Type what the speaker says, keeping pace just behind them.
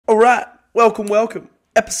right, welcome.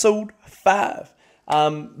 Episode 5.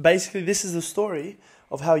 Basically, this is the story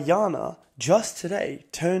of how Yana just today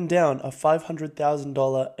turned down a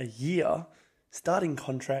 $500,000 a year starting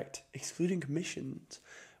contract, excluding commissions,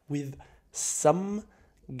 with some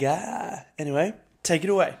guy. Anyway, take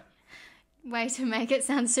it away. Way to make it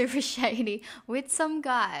sound super shady. With some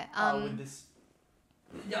guy. I'll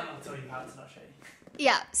tell you how it's not shady.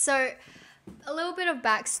 Yeah, so a little bit of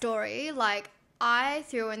backstory. I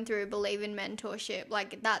through and through believe in mentorship.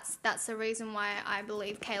 That's the reason why I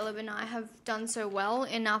believe Kaey-Lib and I have done so well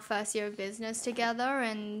in our first year of business together.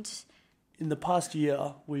 And in the past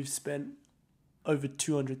year, we've spent over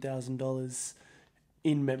 $200,000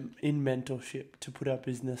 in mentorship to put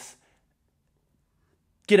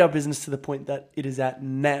get our business to the point that it is at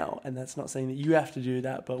now. And that's not saying that you have to do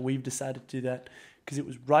that, but we've decided to do that because it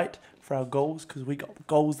was right for our goals, because we got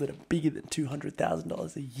goals that are bigger than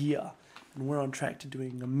 $200,000 a year. And we're on track to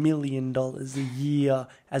doing $1 million a year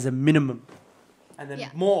as a minimum. And then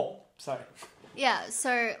more. Sorry. Yeah,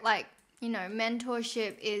 so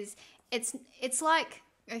mentorship is, it's like,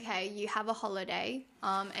 okay, you have a holiday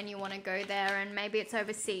and you want to go there and maybe it's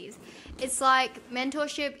overseas. It's like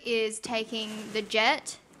mentorship is taking the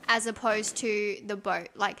jet as opposed to the boat.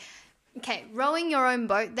 Okay, rowing your own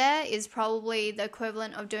boat there is probably the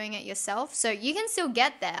equivalent of doing it yourself. So you can still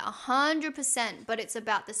get there 100%, but it's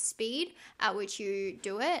about the speed at which you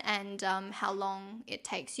do it and how long it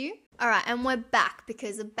takes you. All right, and we're back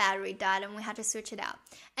because the battery died and we had to switch it out.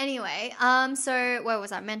 Anyway, so where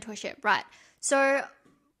was I? Mentorship, right. So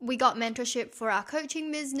we got mentorship for our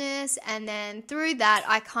coaching business, and then through that,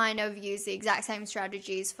 I kind of use the exact same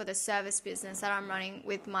strategies for the service business that I'm running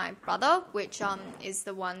with my brother, which is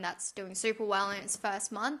the one that's doing super well in its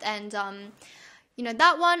first month. And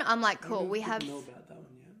that one, I'm like, cool. We have. Know about that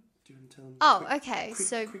one yet? Do you want to tell them? Oh, okay.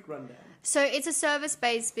 Quick rundown. So it's a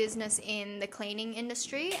service-based business in the cleaning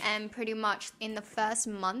industry, and pretty much in the first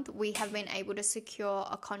month, we have been able to secure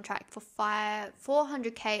a contract for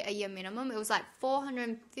 $400K a year minimum. It was like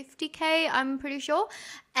 $450K, I'm pretty sure.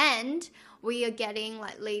 And we are getting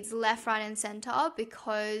leads left, right, and center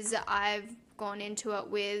because I've gone into it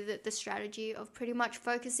with the strategy of pretty much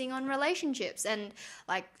focusing on relationships, and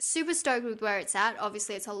super stoked with where it's at.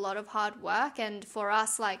 Obviously it's a lot of hard work, and for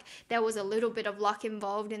us there was a little bit of luck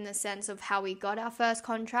involved in the sense of how we got our first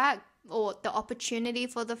contract or the opportunity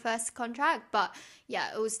for the first contract. But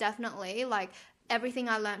yeah, it was definitely everything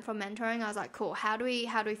I learned from mentoring. I was like, cool, how do we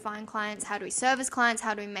find clients? How do we service clients?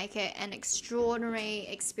 How do we make it an extraordinary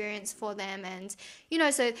experience for them? And,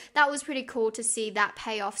 so that was pretty cool to see that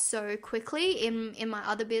pay off so quickly in my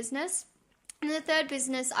other business. And the third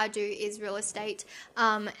business I do is real estate.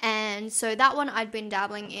 And so that one I'd been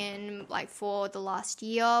dabbling in for the last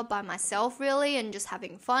year by myself really, and just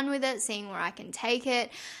having fun with it, seeing where I can take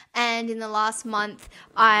it. And in the last month,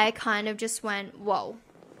 I kind of just went, whoa.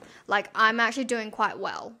 I'm actually doing quite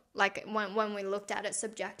well. When we looked at it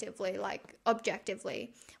subjectively,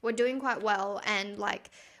 objectively, we're doing quite well. And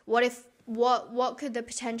what could the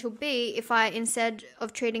potential be if I, instead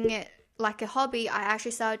of treating it like a hobby, I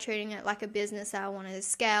actually started treating it like a business that I wanted to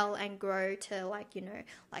scale and grow to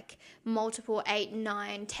multiple 8,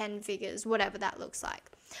 9, 10 figures, whatever that looks like.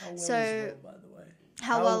 How well is well, by the way?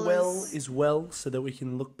 How well is well, so that we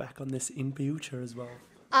can look back on this in future as well?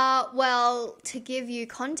 Well, to give you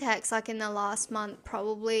context, in the last month,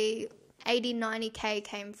 probably 80, 90K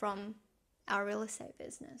came from our real estate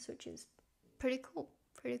business, which is pretty cool.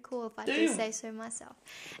 Pretty cool if I do say so myself.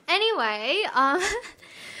 Anyway,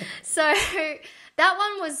 so that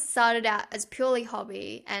one was started out as purely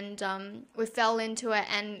hobby, and we fell into it,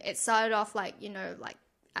 and it started off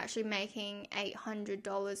actually making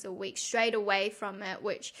 $800 a week straight away from it,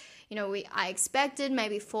 which I expected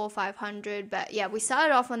maybe $400 or $500, but yeah, we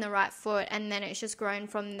started off on the right foot, and then it's just grown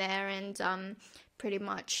from there. And pretty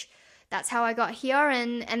much that's how I got here.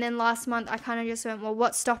 And then last month I kind of just went, well,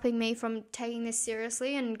 what's stopping me from taking this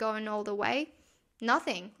seriously and going all the way?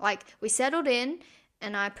 Nothing. We settled in,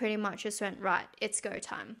 and I pretty much just went, right, it's go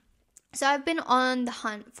time. So I've been on the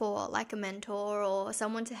hunt for a mentor or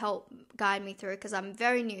someone to help guide me through, because I'm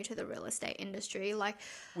very new to the real estate industry.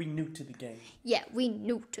 We new to the game. Yeah, we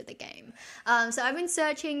new to the game. So I've been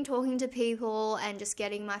searching, talking to people, and just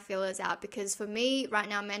getting my feelers out, because for me right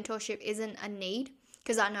now, mentorship isn't a need,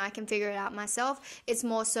 because I know I can figure it out myself. It's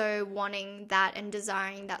more so wanting that and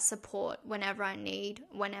desiring that support whenever I need,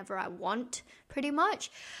 whenever I want, pretty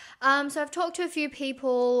much. So I've talked to a few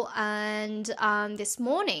people, and this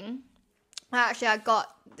morning,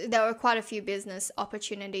 there were quite a few business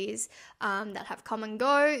opportunities that have come and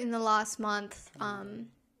go in the last month.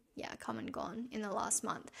 come and gone in the last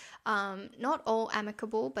month. Not all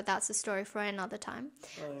amicable, but that's a story for another time.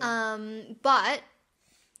 Oh, yeah. But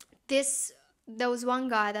there was one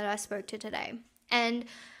guy that I spoke to today, and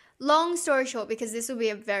long story short, because this will be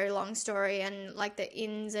a very long story and like the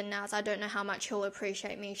ins and outs, I don't know how much he'll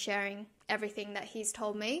appreciate me sharing everything that he's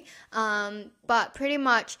told me. But pretty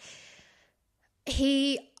much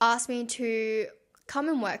he asked me to come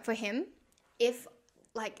and work for him if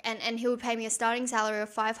and he would pay me a starting salary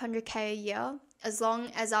of $500K a year as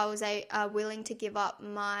long as I was willing to give up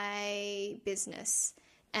my business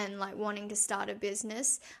and like wanting to start a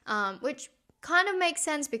business, which kind of makes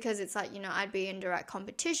sense because it's like, I'd be in direct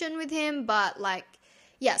competition with him, but like,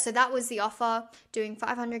 yeah, so that was the offer, doing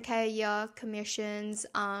 $500K a year, commissions,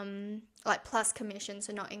 plus commissions,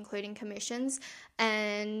 so not including commissions.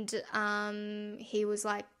 And he was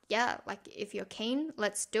like, yeah, like if you're keen,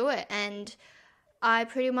 let's do it. And I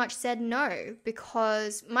pretty much said no,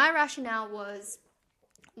 because my rationale was,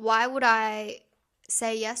 why would I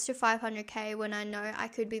say yes to $500K when I know I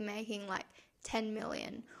could be making like 10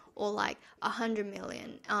 million or like 100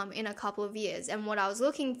 million in a couple of years? And what I was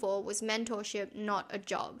looking for was mentorship, not a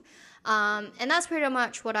job. And that's pretty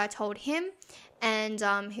much what I told him.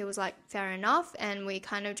 And he was like, fair enough. And we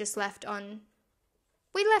kind of just left on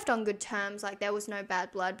good terms. Like there was no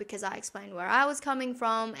bad blood, because I explained where I was coming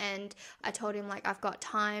from, and I told him like I've got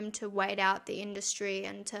time to wait out the industry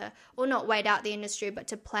and not wait out the industry, but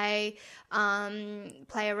to play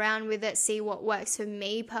around with it, see what works for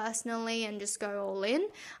me personally, and just go all in.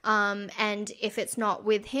 And if it's not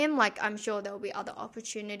with him, like I'm sure there'll be other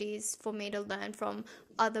opportunities for me to learn from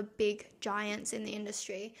other big giants in the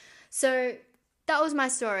industry. So that was my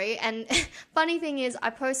story. And funny thing is, I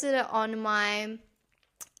posted it on my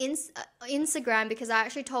Instagram because I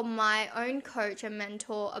actually told my own coach and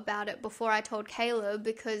mentor about it before I told Kaey-Lib,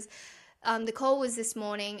 because the call was this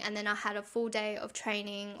morning, and then I had a full day of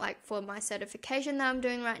training like for my certification that I'm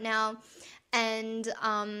doing right now. And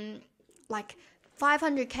like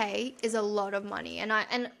 $500K is a lot of money, and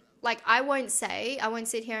I won't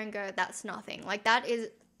sit here and go that's nothing. Like that is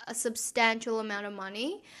a substantial amount of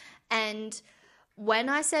money. And when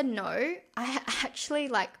I said no, I actually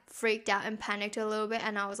like freaked out and panicked a little bit,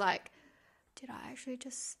 and I was like, did I actually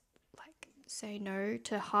just like say no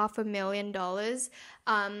to $500,000?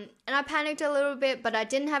 And I panicked a little bit, but I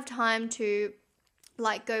didn't have time to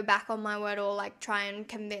like go back on my word or like try and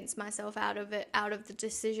convince myself out of the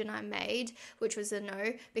decision I made, which was a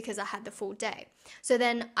no, because I had the full day. So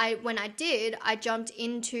then when I did, I jumped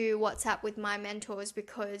into WhatsApp with my mentors,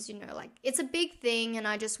 because like it's a big thing, and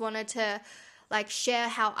I just wanted to like share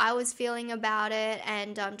how I was feeling about it,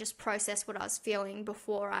 and just process what I was feeling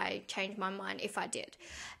before I changed my mind, if I did.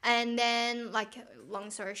 And then like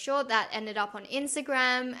long story short, that ended up on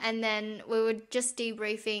Instagram, and then we were just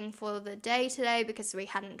debriefing for the day today, because we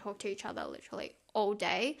hadn't talked to each other literally all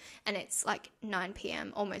day, and it's like 9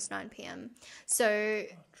 p.m, almost 9 p.m. So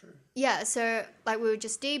yeah, so like we were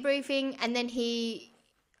just debriefing, and then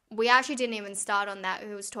we actually didn't even start on that.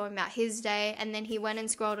 He was talking about his day, and then he went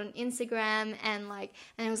and scrolled on Instagram, and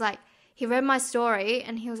it was like, he read my story,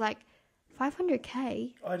 and he was like,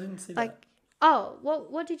 500K? I didn't see like, that. Oh,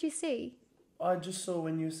 what did you see? I just saw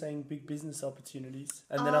when you were saying big business opportunities,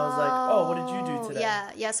 and then I was like, oh, what did you do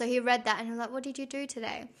today? Yeah, so he read that, and he was like, what did you do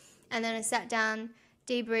today? And then I sat down,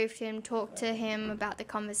 debriefed him, talked to him about the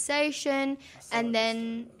conversation, and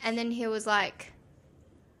then he was like,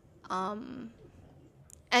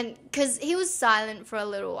 and because he was silent for a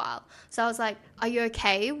little while. So I was like, are you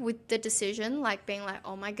okay with the decision? Like being like,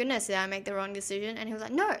 oh my goodness, did I make the wrong decision? And he was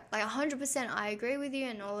like, no, like 100% I agree with you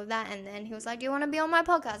and all of that. And then he was like, do you want to be on my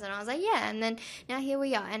podcast? And I was like, yeah. And then now here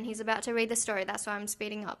we are. And he's about to read the story. That's why I'm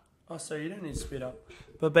speeding up. Oh, so you don't need to speed up.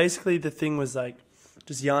 But basically the thing was like,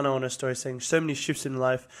 just Yana on her story saying so many shifts in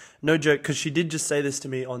life. No joke, because she did just say this to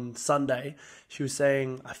me on Sunday. She was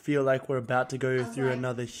saying, I feel like we're about to go through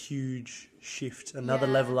another huge shift, another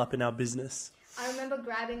level up in our business. I remember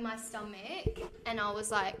grabbing my stomach, and I was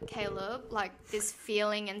like, Kaey-Lib, like this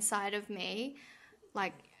feeling inside of me,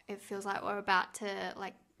 like it feels like we're about to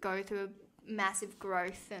like go through a massive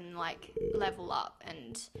growth and like level up.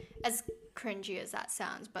 And as cringy as that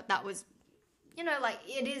sounds, but that was, you know, like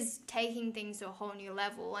it is taking things to a whole new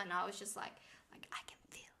level. And I was just like I can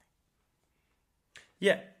feel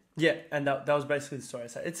it. Yeah, and that was basically the story.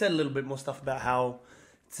 It said a little bit more stuff about how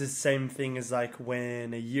it's the same thing as like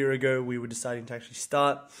when a year ago we were deciding to actually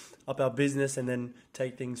start up our business and then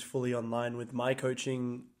take things fully online with my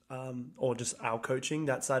coaching, or just our coaching,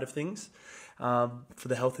 that side of things, for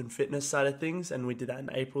the health and fitness side of things. And we did that in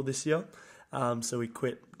April this year. So we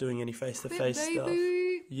quit doing any face-to-face stuff.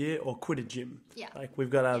 year or quit a gym. Yeah. Like we've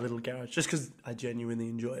got our little garage just because I genuinely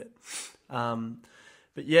enjoy it.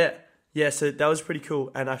 But yeah, so that was pretty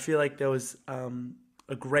cool. And I feel like there was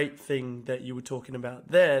a great thing that you were talking about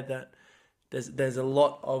there, that there's a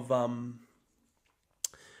lot of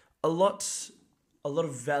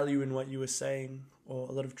value in what you were saying, or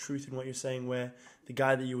a lot of truth in what you're saying, where the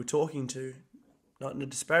guy that you were talking to, not in a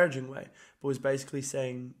disparaging way, but was basically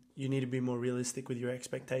saying you need to be more realistic with your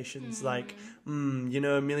expectations. Like,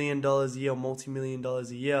 $1 million a year, multi-million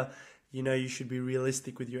dollars a year, you should be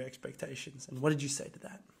realistic with your expectations. And what did you say to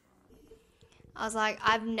that? I was like,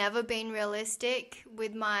 I've never been realistic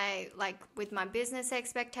with my business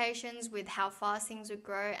expectations, with how fast things would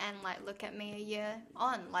grow, and like, look at me a year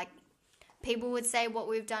on. Like, people would say what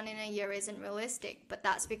we've done in a year isn't realistic, but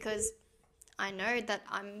that's because I know that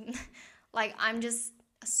I'm just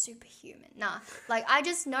a superhuman. Nah, like I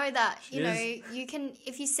just know that, you can,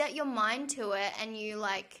 if you set your mind to it and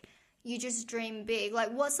you just dream big,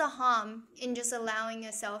 like what's the harm in just allowing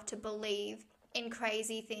yourself to believe in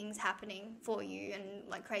crazy things happening for you, and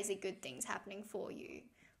like crazy good things happening for you.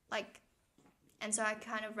 And so I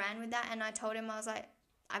kind of ran with that, and I told him, I was like,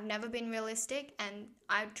 I've never been realistic, and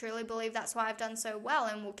I truly believe that's why I've done so well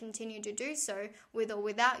and will continue to do so with or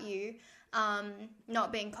without you.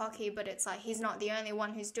 Not being cocky, but it's like he's not the only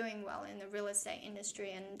one who's doing well in the real estate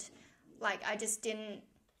industry, and like I just didn't,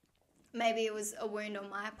 maybe it was a wound on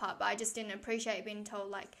my part, but I just didn't appreciate being told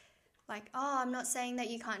like, oh, I'm not saying that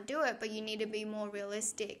you can't do it, but you need to be more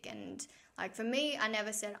realistic. And like for me, I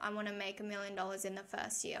never said I want to make $1 million in the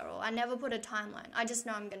first year, or I never put a timeline. I just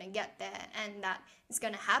know I'm going to get there and that it's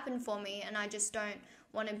going to happen for me, and I just don't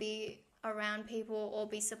want to be around people or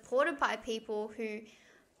be supported by people who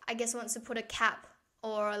I guess wants to put a cap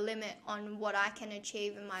or a limit on what I can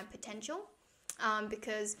achieve in my potential.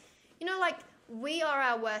 Because, we are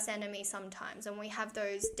our worst enemy sometimes, and we have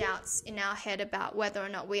those doubts in our head about whether or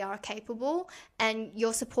not we are capable, and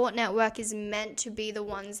your support network is meant to be the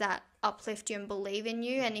ones that uplift you and believe in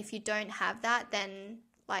you. And if you don't have that, then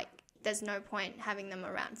there's no point having them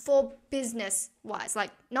around for business wise.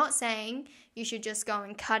 Like, not saying you should just go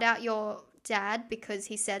and cut out your dad because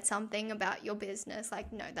he said something about your business.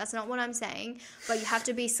 Like, no, that's not what I'm saying. But you have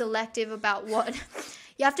to be selective about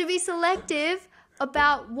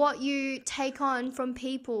what you take on from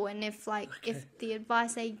people, and if if the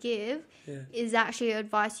advice they give is actually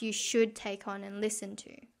advice you should take on and listen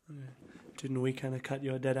to. Didn't we kind of cut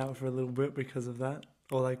your dad out for a little bit because of that?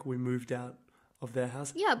 Or we moved out of their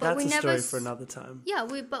house? Yeah, but that's a story for another time. Yeah,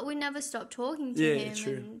 but we never stopped talking to him.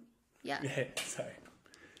 True. And, yeah, sorry.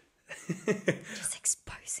 Just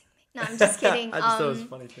exposing me. No, I'm just kidding. I just thought it was a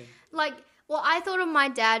funny thing. I thought of my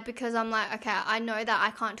dad because I'm like, okay, I know that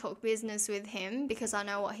I can't talk business with him because I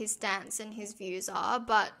know what his stance and his views are,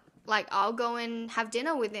 but I'll go and have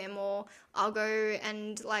dinner with him, or I'll go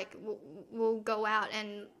and we'll go out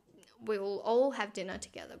and we'll all have dinner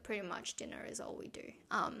together. Pretty much dinner is all we do.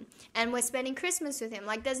 And we're spending Christmas with him.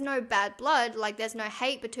 There's no bad blood. There's no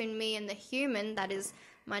hate between me and the human that is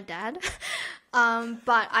my dad.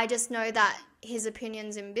 But I just know that his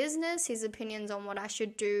opinions in business, his opinions on what I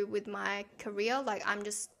should do with my career, I'm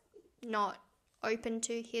just not open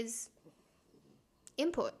to his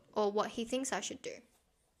input or what he thinks I should do.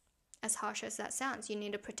 As harsh as that sounds, you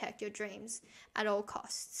need to protect your dreams at all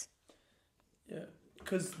costs. Yeah,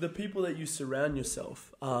 because the people that you surround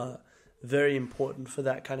yourself are very important for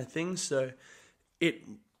that kind of thing. So if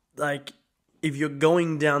you're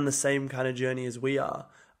going down the same kind of journey as we are,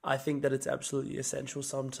 I think that it's absolutely essential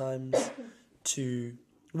sometimes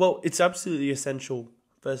it's absolutely essential,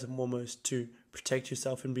 first and foremost, to protect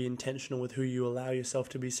yourself and be intentional with who you allow yourself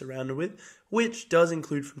to be surrounded with, which does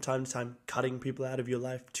include from time to time cutting people out of your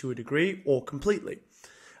life to a degree or completely,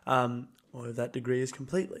 or if that degree is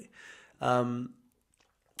completely.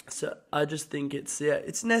 So I just think it's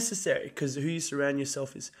necessary, because who you surround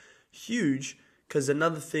yourself is huge. Because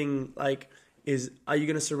another thing is, are you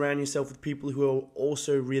going to surround yourself with people who are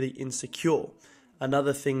also really insecure?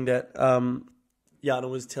 Another thing that Yana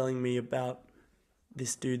was telling me about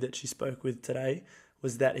this dude that she spoke with today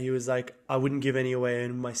was that he was like, I wouldn't give any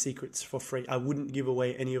of my secrets for free. I wouldn't give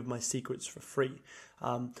away any of my secrets for free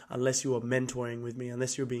unless you were mentoring with me,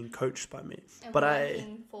 unless you were being coached by me. And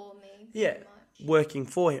working for me. Yeah, working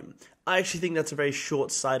for him. I actually think that's a very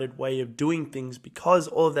short-sighted way of doing things, because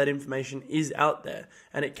all of that information is out there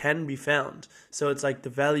and it can be found. So it's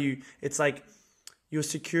the value, it's your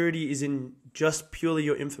security is in just purely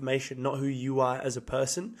your information, not who you are as a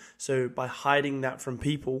person. So by hiding that from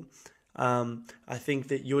people, I think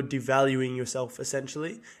that you're devaluing yourself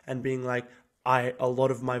essentially, and being a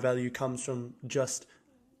lot of my value comes from just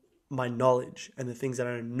my knowledge and the things that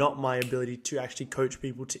are not my ability to actually coach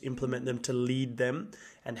people, to implement them, to lead them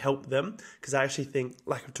and help them. Because I actually think,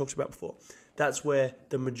 like I've talked about before, that's where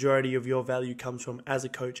the majority of your value comes from as a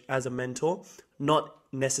coach, as a mentor, not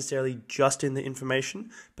necessarily just in the information,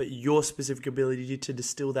 but your specific ability to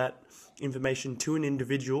distill that information to an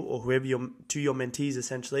individual or whoever to your mentees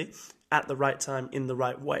essentially at the right time in the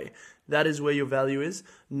right way. That is where your value is,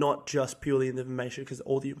 not just purely in the information, because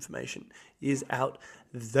all the information is out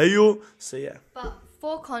there. So yeah. But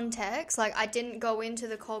for context, like I didn't go into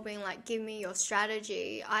the call being like, give me your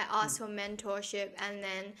strategy. I asked for mentorship, and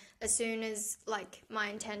then as soon as like my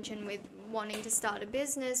intention with wanting to start a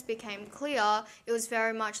business became clear, it was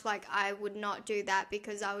very much like I would not do that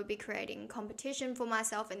because I would be creating competition for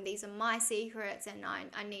myself, and these are my secrets, and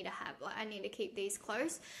I need to have, like, I need to keep these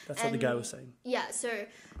close. That's what the guy was saying. Yeah, so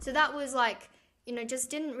that was like, you know, just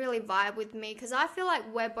didn't really vibe with me, because I feel like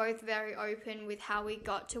we're both very open with how we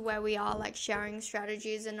got to where we are, like sharing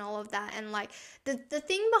strategies and all of that. And like the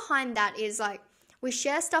thing behind that is like we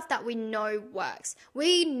share stuff that we know works.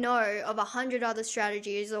 We know of 100 other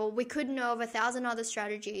strategies, or we could know of 1,000 other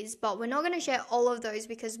strategies, but we're not going to share all of those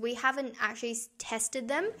because we haven't actually tested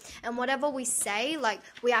them. And whatever we say, like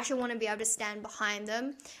we actually want to be able to stand behind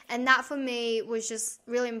them. And that for me was just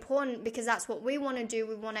really important, because that's what we want to do.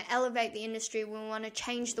 We want to elevate the industry. We want to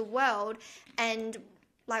change the world. And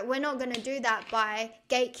like, we're not going to do that by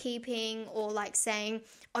gatekeeping or like saying,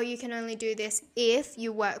 oh, you can only do this if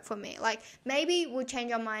you work for me. Like, maybe we'll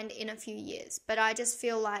change our mind in a few years. But I just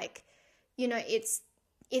feel like, you know, it's,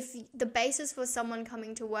 if the basis for someone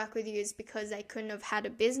coming to work with you is because they couldn't have had a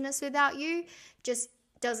business without you, just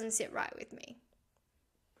doesn't sit right with me.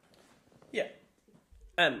 Yeah.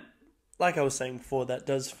 And like I was saying before, that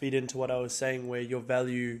does feed into what I was saying, where your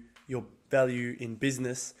value in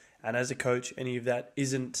business and as a coach, any of that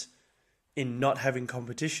isn't in not having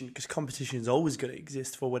competition, because competition is always going to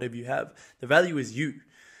exist for whatever you have. The value is you.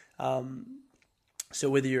 So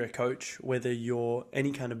whether you're a coach, whether you're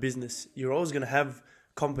any kind of business, you're always going to have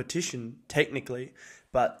competition technically,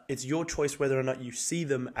 but it's your choice whether or not you see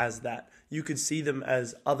them as that. You could see them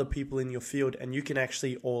as other people in your field, and you can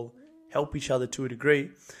actually all help each other to a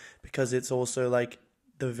degree, because it's also like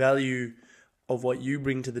the value of what you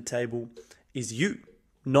bring to the table is you,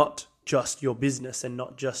 not just your business and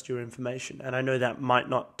not just your information. And I know that might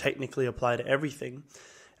not technically apply to everything,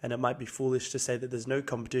 and it might be foolish to say that there's no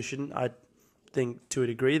competition. I think to a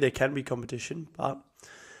degree there can be competition, but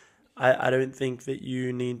I don't think that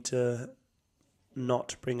you need to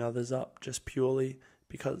not bring others up just purely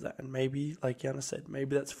because of that. And maybe, like Yana said,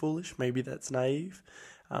 maybe that's foolish, maybe that's naive,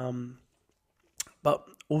 but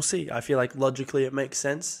we'll see. I feel like logically it makes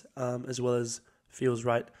sense, as well as feels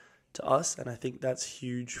right to us, and I think that's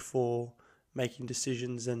huge for making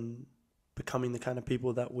decisions and becoming the kind of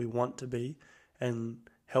people that we want to be, and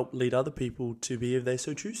help lead other people to be if they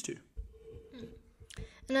so choose to.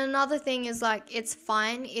 And another thing is like, it's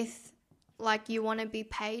fine if like you want to be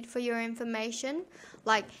paid for your information,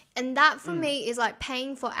 like, and that for me is like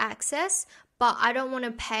paying for access, but I don't want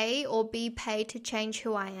to pay or be paid to change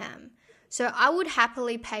who I am. So I would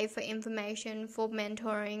happily pay for information, for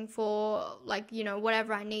mentoring, for like, you know,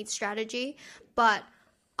 whatever I need, strategy, but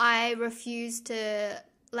I refuse to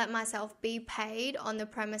let myself be paid on the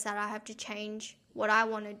premise that I have to change what I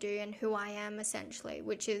want to do and who I am essentially,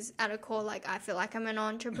 which is at a core, like, I feel like I'm an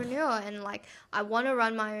entrepreneur and like I want to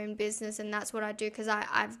run my own business, and that's what I do because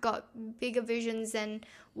I've got bigger visions than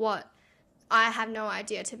what I have no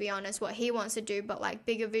idea, to be honest, what he wants to do, but like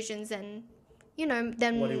bigger visions than, you know,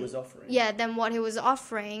 than what he was offering. Yeah, than what he was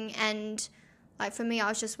offering. And like for me, I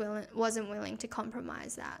was just wasn't willing to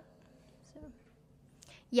compromise that. So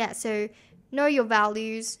yeah, so know your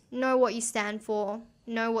values, know what you stand for,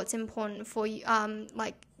 know what's important for you,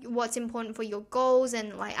 like what's important for your goals,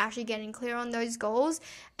 and like actually getting clear on those goals,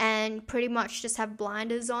 and pretty much just have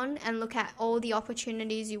blinders on and look at all the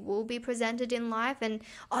opportunities you will be presented in life. And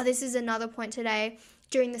this is another point today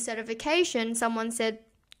during the certification, someone said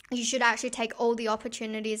you should actually take all the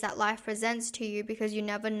opportunities that life presents to you, because you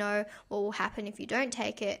never know what will happen if you don't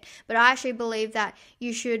take it. But I actually believe that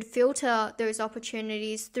you should filter those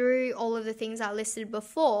opportunities through all of the things I listed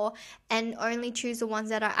before, and only choose the ones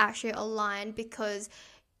that are actually aligned, because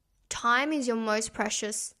time is your most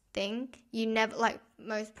precious thing. You never, like,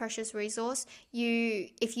 most precious resource.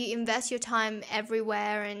 If you invest your time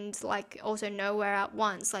everywhere and like also nowhere at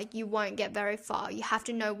once, like you won't get very far. You have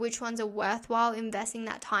to know which ones are worthwhile investing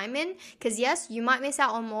that time in, because yes, you might miss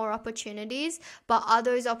out on more opportunities, but are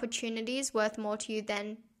those opportunities worth more to you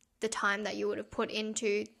than the time that you would have put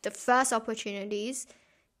into the first opportunities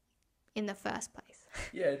in the first place?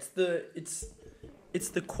 Yeah, it's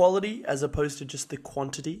the quality as opposed to just the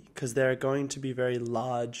quantity, because there are going to be very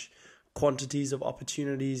large quantities of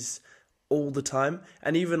opportunities all the time.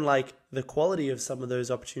 And even like the quality of some of those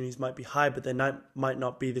opportunities might be high, but they might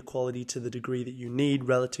not be the quality to the degree that you need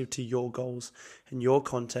relative to your goals and your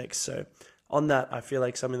context. So on that, I feel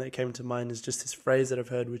like something that came to mind is just this phrase that I've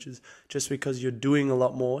heard, which is just because you're doing a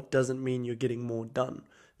lot more doesn't mean you're getting more done.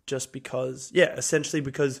 Just because, essentially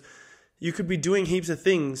because you could be doing heaps of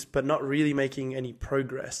things, but not really making any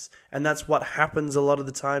progress. And that's what happens a lot of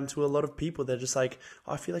the time to a lot of people. They're just like,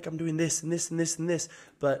 I feel like I'm doing this and this and this and this,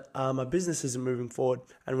 but my business isn't moving forward.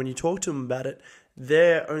 And when you talk to them about it,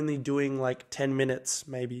 they're only doing like 10 minutes,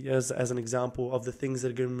 maybe as an example, of the things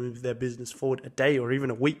that are going to move their business forward a day or even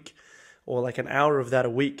a week, or like an hour of that a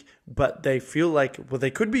week. But they feel like, well,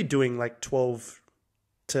 they could be doing like 12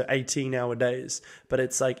 to 18-hour days, but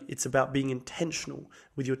it's about being intentional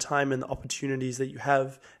with your time and the opportunities that you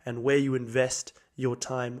have and where you invest your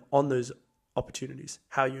time on those opportunities,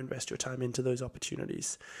 how you invest your time into those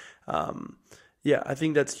opportunities. I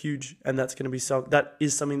think that's huge, and that's going to be that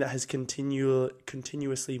is something that has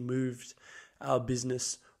continuously moved our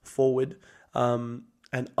business forward, and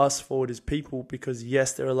us forward as people, because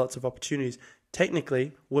yes, there are lots of opportunities.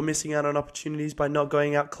 Technically, we're missing out on opportunities by not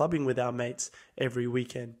going out clubbing with our mates every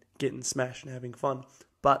weekend, getting smashed and having fun.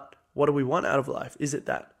 But what do we want out of life? Is it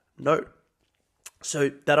that? No. So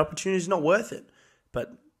that opportunity is not worth it.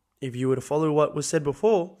 But if you were to follow what was said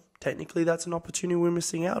before, technically that's an opportunity we're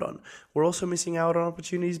missing out on. We're also missing out on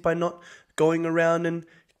opportunities by not going around and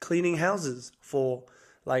cleaning houses for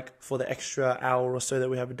the extra hour or so that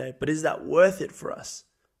we have a day. But is that worth it for us?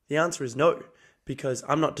 The answer is no. Because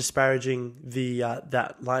I'm not disparaging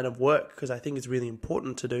that line of work, because I think it's really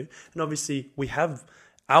important to do. And obviously we have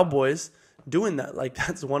our boys doing that. Like,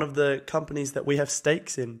 that's one of the companies that we have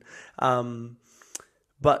stakes in.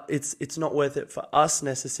 But it's not worth it for us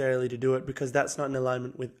necessarily to do it, because that's not in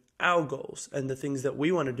alignment with our goals and the things that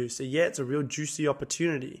we want to do. So yeah, it's a real juicy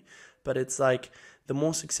opportunity, but it's like the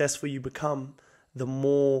more successful you become, the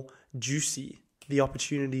more juicy the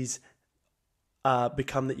opportunities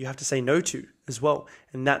become that you have to say no to as well.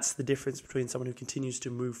 And that's the difference between someone who continues to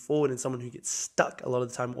move forward and someone who gets stuck a lot of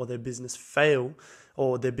the time, or their business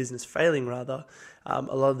failing rather. A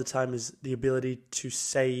lot of the time is the ability to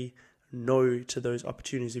say no to those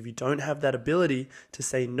opportunities. If you don't have that ability to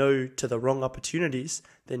say no to the wrong opportunities,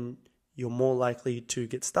 then you're more likely to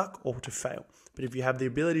get stuck or to fail. But if you have the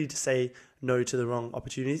ability to say no to the wrong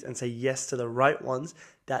opportunities and say yes to the right ones,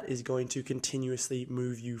 that is going to continuously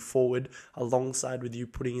move you forward alongside with you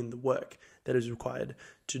putting in the work that is required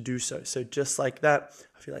to do so. So just like that,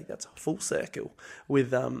 I feel like that's a full circle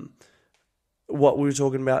with what we were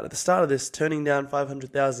talking about at the start of this, turning down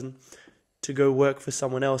 $500,000 to go work for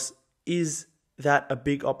someone else. Is that a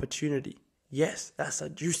big opportunity? Yes, that's a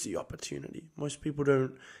juicy opportunity. Most people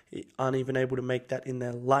aren't even able to make that in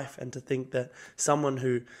their life. And to think that someone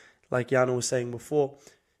who, like Yana was saying before,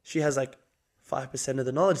 she has like 5% of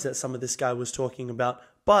the knowledge that some of this guy was talking about.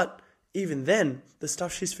 But even then, the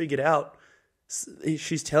stuff she's figured out,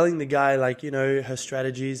 she's telling the guy her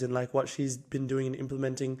strategies and like what she's been doing and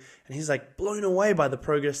implementing, and he's like blown away by the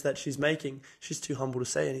progress that she's making. She's too humble to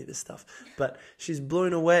say any of this stuff, but she's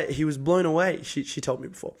blown away. He was blown away. She told me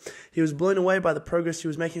before. He was blown away by the progress she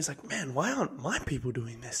was making. He's like, man, why aren't my people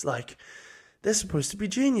doing this? Like, they're supposed to be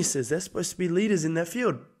geniuses. They're supposed to be leaders in their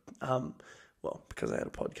field. Well, because I had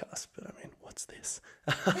a podcast, but I mean, what's this?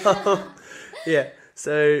 Yeah.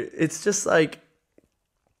 So it's just like,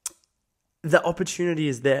 the opportunity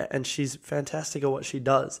is there, and she's fantastic at what she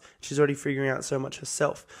does. She's already figuring out so much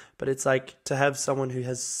herself, but it's like to have someone who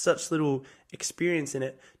has such little experience in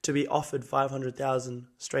it to be offered $500,000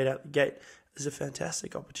 straight out the gate is a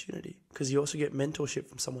fantastic opportunity, because you also get mentorship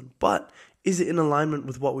from someone. But is it in alignment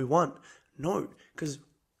with what we want? No, because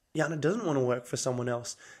Yana doesn't want to work for someone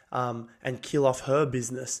else and kill off her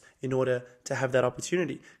business in order to have that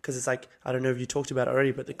opportunity. Because it's like, I don't know if you talked about it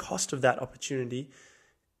already, but the cost of that opportunity,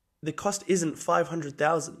 the cost isn't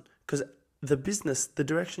 $500,000, because the business, the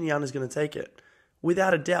direction Yana's going to take it,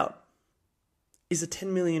 without a doubt, is a $10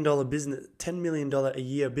 million business, $10 million a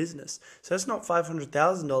year business. So it's not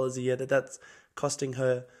 $500,000 a year that's costing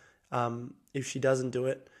her if she doesn't do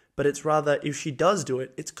it, but it's rather, if she does do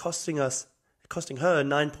it, it's costing her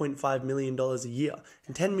 $9.5 million a year,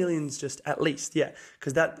 and 10 million is just at least,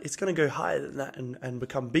 because that it's going to go higher than that and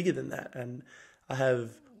become bigger than that. And I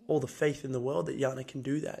have all the faith in the world that Yana can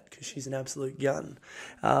do that, because she's an absolute gun.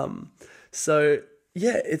 So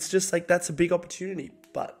yeah, it's just like, that's a big opportunity,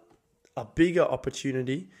 but a bigger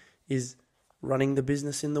opportunity is running the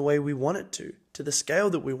business in the way we want it to the scale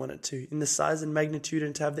that we want it to, in the size and magnitude,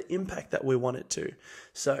 and to have the impact that we want it to.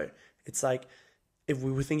 So it's like, if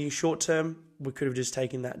we were thinking short term, we could have just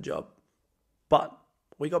taken that job. But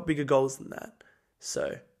we got bigger goals than that.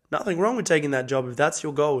 So nothing wrong with taking that job if that's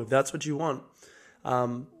your goal, if that's what you want.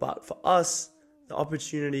 But for us, the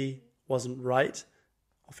opportunity wasn't right.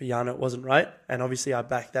 For Yana, it wasn't right. And obviously I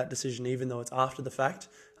backed that decision even though it's after the fact.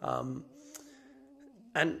 And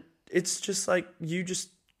it's just like, you just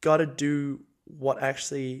got to do what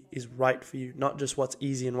actually is right for you, not just what's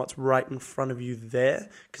easy and what's right in front of you there.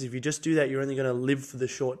 Because if you just do that, you're only going to live for the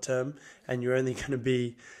short term, and you're only going to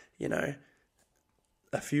be, a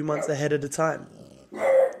few months ahead at a time.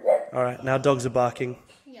 All right, now dogs are barking.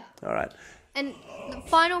 Yeah. All right. And the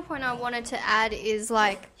final point I wanted to add is,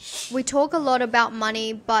 like, we talk a lot about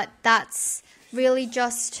money, but that's really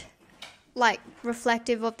just like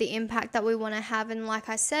reflective of the impact that we want to have. And like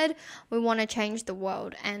I said, we want to change the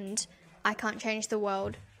world, and I can't change the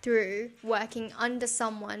world through working under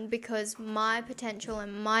someone, because my potential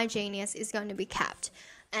and my genius is going to be capped.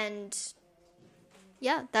 And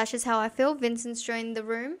yeah, that's just how I feel. Vincent's joined the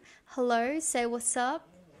room. Hello, say what's up.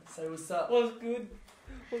 Say what's up. What's good?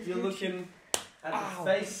 You're looking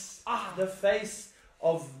at the face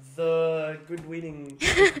of the good weeding.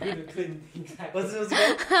 Exactly. What's it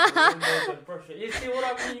called? You see what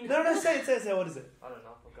I mean? No, say it. What is it? I don't know.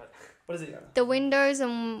 I forgot. What is it, Yana? The Windows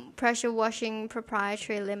and Pressure Washing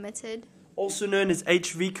Proprietary Limited. Also known as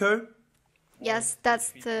HVCO. Yes,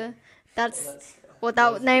 that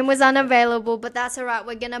name was unavailable, but that's alright.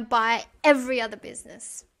 We're gonna buy every other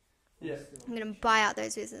business. Yeah. I'm gonna buy out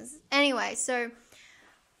those businesses. Anyway, so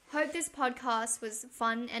hope this podcast was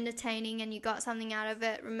fun, entertaining, and you got something out of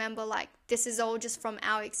it. Remember, like, this is all just from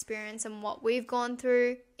our experience and what we've gone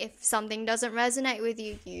through. If something doesn't resonate with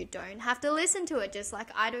you, you don't have to listen to it, just like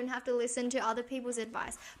I don't have to listen to other people's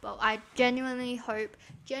advice. But I genuinely hope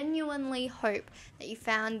that you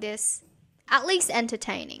found this at least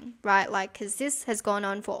entertaining, right? Like, because this has gone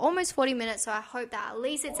on for almost 40 minutes, so I hope that at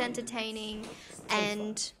least it's entertaining.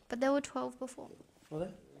 But there were 12 before. Were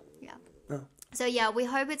there? Yeah. No. So yeah, we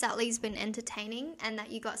hope it's at least been entertaining and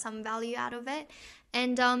that you got some value out of it.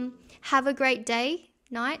 And have a great day,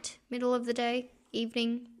 night, middle of the day,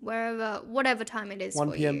 evening, whatever time it is 1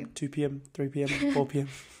 for p.m., you. 2 p.m., 3 p.m., 4 p.m.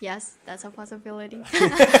 Yes, that's a possibility.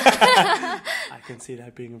 I can see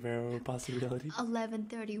that being a very real possibility.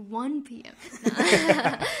 11:31 p.m.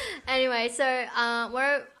 Anyway, so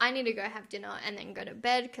I need to go have dinner and then go to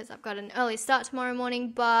bed because I've got an early start tomorrow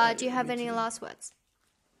morning. But do you have any last words?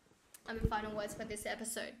 I mean, final words for this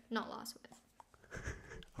episode, not last words.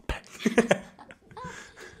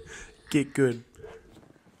 Get good.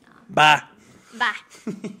 Bye. Bye.